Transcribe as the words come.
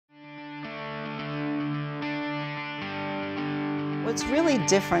What's really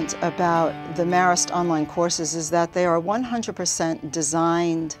different about the Marist online courses is that they are 100%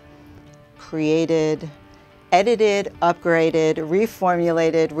 designed, created, edited, upgraded,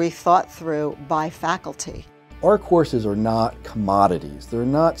 reformulated, rethought through by faculty. Our courses are not commodities. They're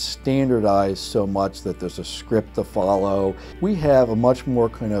not standardized so much that there's a script to follow. We have a much more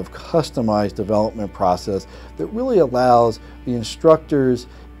kind of customized development process that really allows the instructors'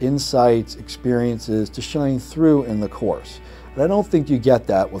 insights, experiences to shine through in the course. And I don't think you get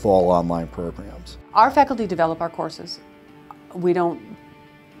that with all online programs. Our faculty develop our courses. We don't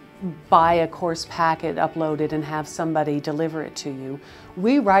buy a course packet, upload it, and have somebody deliver it to you.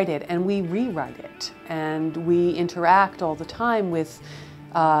 We write it and we rewrite it, and we interact all the time with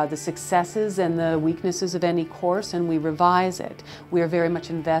the successes and the weaknesses of any course, and we revise it. We are very much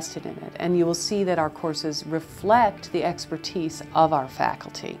invested in it, and you will see that our courses reflect the expertise of our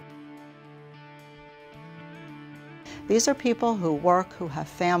faculty. These are people who work, who have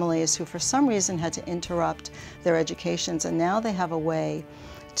families, who for some reason had to interrupt their educations, and now they have a way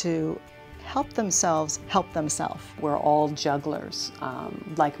to help themselves help themselves. We're all jugglers.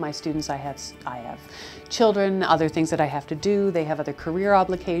 Like my students, I have children, other things that I have to do. They have other career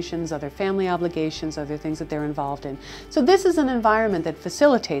obligations, other family obligations, other things that they're involved in. So this is an environment that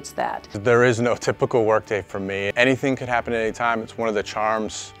facilitates that. There is no typical workday for me. Anything could happen at any time. It's one of the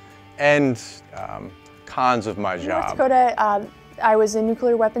charms and cons of my job. In North Dakota, I was a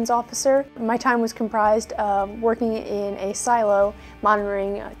nuclear weapons officer. My time was comprised of working in a silo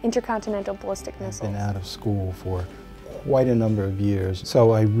monitoring intercontinental ballistic missiles. I've been out of school for quite a number of years,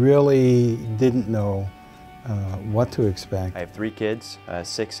 so I really didn't know what to expect. I have 3 kids,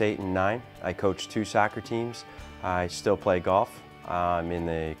 6, 8, and 9. I coach 2 soccer teams. I still play golf. I'm in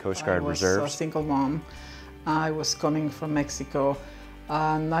the Coast Guard Reserves. I was a single mom. I was coming from Mexico,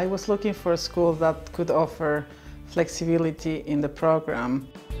 and I was looking for a school that could offer flexibility in the program.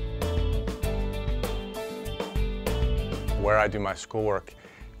 Where I do my schoolwork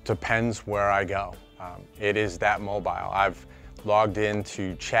depends where I go. It is that mobile. I've logged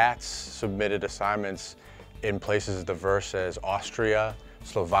into chats, submitted assignments in places as diverse as Austria,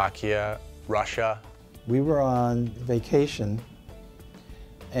 Slovakia, Russia. We were on vacation,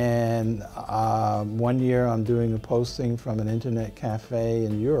 and one year I'm doing a posting from an internet cafe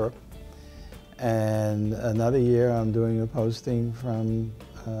in Europe, and another year I'm doing a posting from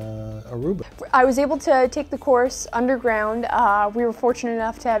Aruba. I was able to take the course underground. We were fortunate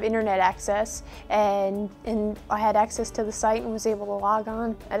enough to have internet access, and I had access to the site and was able to log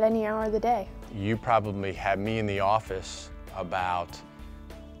on at any hour of the day. You probably had me in the office about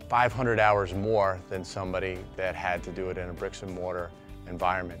 500 hours more than somebody that had to do it in a bricks and mortar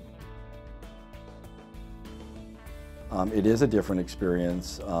environment. It is a different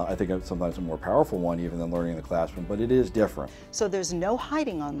experience. I think it's sometimes a more powerful one even than learning in the classroom, but it is different. So there's no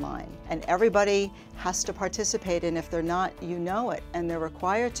hiding online, and everybody has to participate, and if they're not, you know it, and they're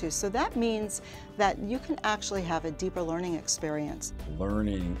required to. So that means that you can actually have a deeper learning experience.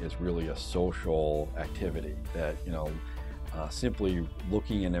 Learning is really a social activity that, simply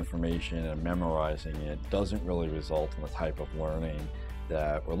looking at information and memorizing it doesn't really result in the type of learning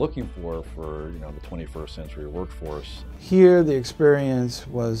that we're looking for the 21st century workforce. Here the experience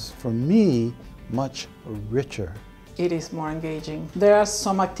was, for me, much richer. It is more engaging. There are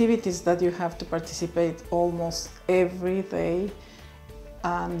some activities that you have to participate almost every day,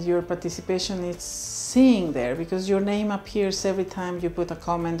 and your participation is seen there because your name appears every time you put a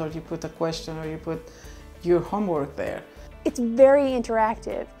comment or you put a question or you put your homework there. It's very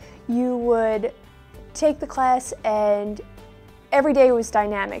interactive. You would take the class, and every day was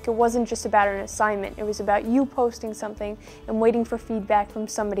dynamic. It wasn't just about an assignment. It was about you posting something and waiting for feedback from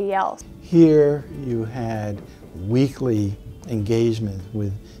somebody else. Here you had weekly engagement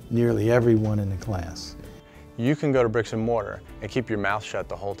with nearly everyone in the class. You can go to bricks and mortar and keep your mouth shut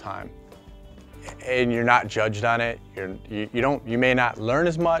the whole time, and you're not judged on it. You may not learn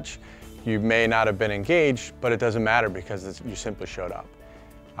as much, you may not have been engaged, but it doesn't matter because you simply showed up.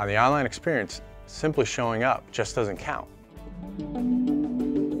 On the online experience, simply showing up just doesn't count.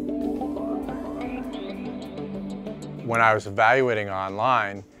 When I was evaluating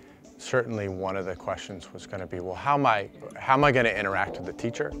online, certainly one of the questions was going to be, well, how am I going to interact with the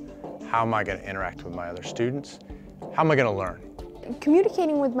teacher? How am I going to interact with my other students? How am I going to learn?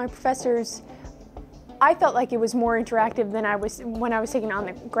 Communicating with my professors, I felt like it was more interactive than when I was taking on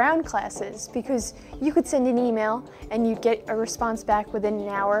the ground classes, because you could send an email and you'd get a response back within an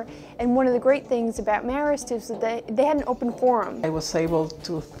hour. And one of the great things about Marist is that they had an open forum. I was able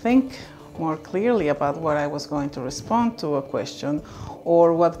to think more clearly about what I was going to respond to a question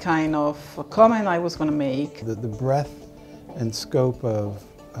or what kind of comment I was going to make. The breadth and scope of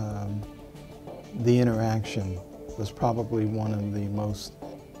the interaction was probably one of the most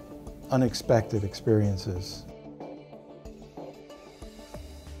unexpected experiences.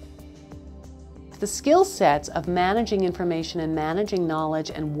 The skill sets of managing information and managing knowledge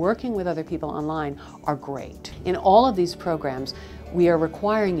and working with other people online are great. In all of these programs, we are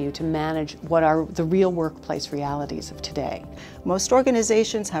requiring you to manage what are the real workplace realities of today. Most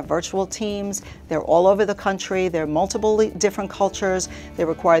organizations have virtual teams. They're all over the country. They're multiple different cultures. They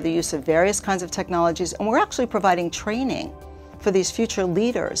require the use of various kinds of technologies, and we're actually providing training for these future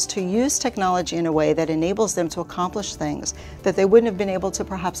leaders to use technology in a way that enables them to accomplish things that they wouldn't have been able to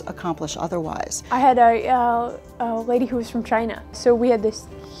perhaps accomplish otherwise. I had a lady who was from China, so we had this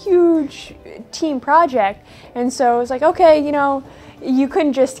huge team project, and so it was like, okay, you know, you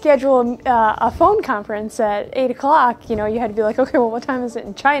couldn't just schedule a phone conference at 8 o'clock, you know, you had to be like, okay, well, what time is it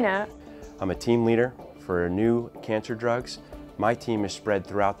in China? I'm a team leader for new cancer drugs. My team is spread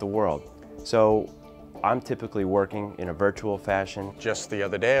throughout the world, so I'm typically working in a virtual fashion. Just the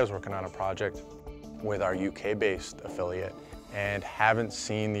other day I was working on a project with our UK-based affiliate and haven't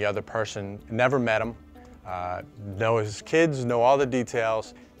seen the other person, never met him, know his kids, know all the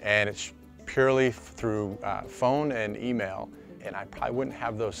details, and it's purely through phone and email. And I probably wouldn't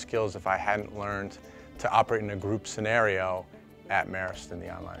have those skills if I hadn't learned to operate in a group scenario at Marist in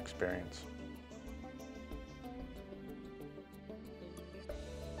the online experience.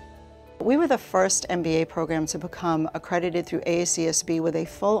 We were the first MBA program to become accredited through AACSB with a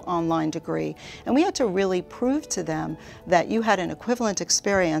full online degree, and we had to really prove to them that you had an equivalent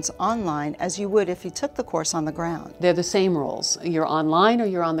experience online as you would if you took the course on the ground. They're the same rules. You're online or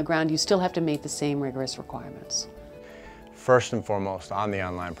you're on the ground, you still have to meet the same rigorous requirements. First and foremost, on the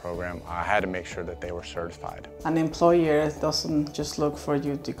online program, I had to make sure that they were certified. An employer doesn't just look for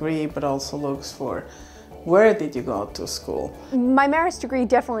your degree, but also looks for where did you go to school? My Marist degree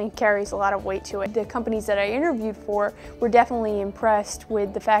definitely carries a lot of weight to it. The companies that I interviewed for were definitely impressed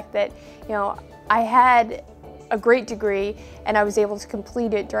with the fact that, you know, I had a great degree and I was able to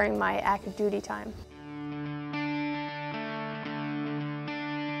complete it during my active duty time.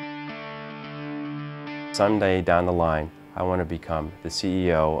 Someday down the line, I want to become the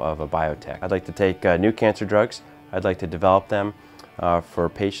CEO of a biotech. I'd like to take new cancer drugs, I'd like to develop them for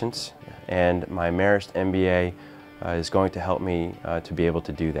patients, and my Marist MBA is going to help me to be able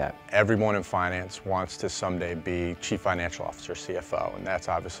to do that. Everyone in finance wants to someday be Chief Financial Officer, CFO, and that's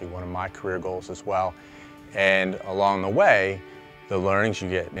obviously one of my career goals as well. And along the way, the learnings you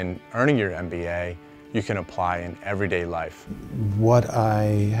get in earning your MBA, you can apply in everyday life. What I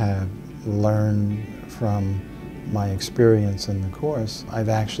have learned from my experience in the course, I've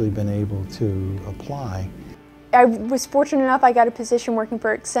actually been able to apply. I was fortunate enough I got a position working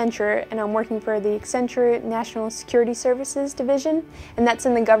for Accenture, and I'm working for the Accenture National Security Services Division, and that's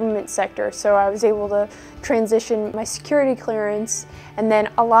in the government sector. So I was able to transition my security clearance, and then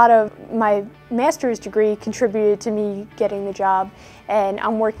a lot of my master's degree contributed to me getting the job, and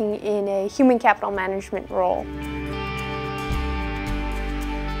I'm working in a human capital management role.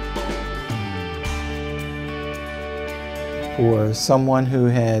 For someone who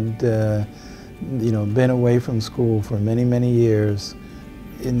had been away from school for many, many years,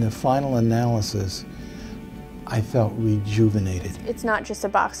 in the final analysis, I felt rejuvenated. It's not just a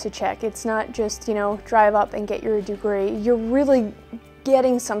box to check. It's not just, drive up and get your degree. You're really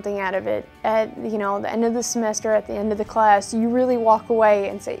getting something out of it. At, the end of the semester, at the end of the class, you really walk away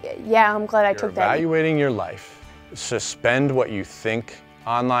and say, yeah, I'm glad I took that. Evaluating your life. Suspend what you think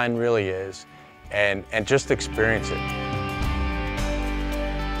online really is and just experience it.